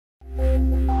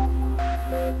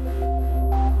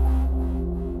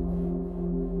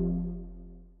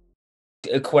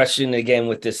A question again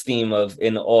with this theme of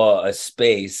in awe a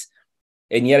space,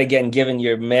 and yet again, given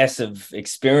your massive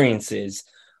experiences,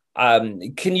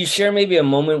 can you share maybe a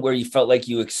moment where you felt like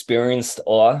you experienced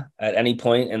awe at any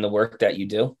point in the work that you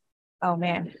do? Oh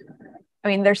man. I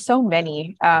mean, there's so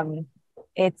many.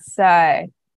 It's I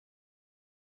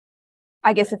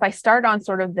guess if I start on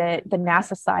sort of the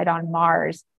NASA side on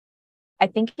Mars, I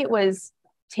think it was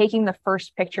taking the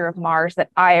first picture of Mars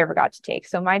that I ever got to take.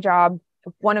 So my job,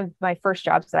 one of my first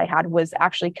jobs that I had was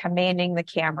actually commanding the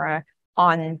camera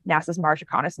on NASA's Mars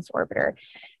Reconnaissance Orbiter.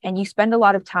 And you spend a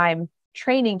lot of time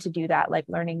training to do that, like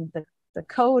learning the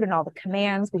code and all the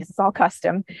commands because it's all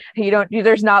custom.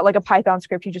 There's not like a Python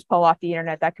script you just pull off the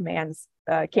internet that commands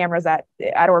cameras at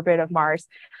orbit of Mars.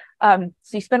 So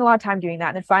you spend a lot of time doing that.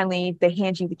 And then finally they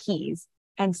hand you the keys.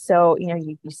 And so,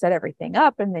 you set everything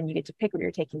up and then you get to pick what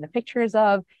you're taking the pictures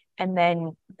of. And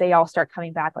then they all start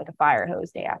coming back like a fire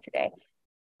hose day after day.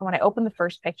 And when I opened the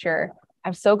first picture,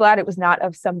 I'm so glad it was not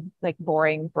of some like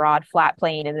boring, broad, flat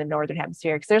plane in the northern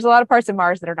hemisphere. Because there's a lot of parts of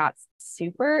Mars that are not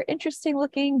super interesting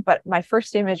looking. But my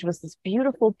first image was this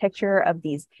beautiful picture of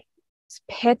these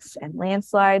pits and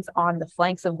landslides on the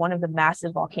flanks of one of the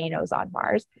massive volcanoes on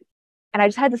Mars. And I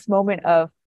just had this moment of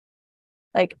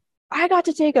like, I got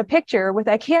to take a picture with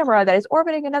a camera that is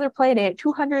orbiting another planet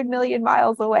 200 million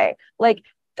miles away. Like,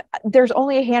 there's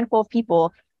only a handful of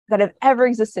people that have ever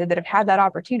existed that have had that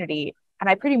opportunity. And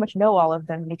I pretty much know all of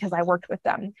them because I worked with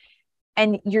them.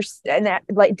 And that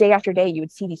like day after day, you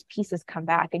would see these pieces come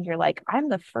back and you're like, I'm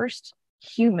the first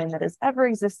human that has ever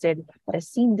existed that has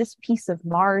seen this piece of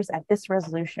Mars at this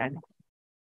resolution.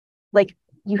 Like,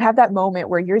 you have that moment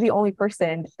where you're the only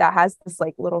person that has this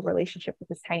like little relationship with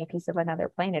this tiny piece of another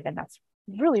planet. And that's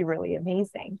really, really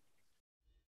amazing.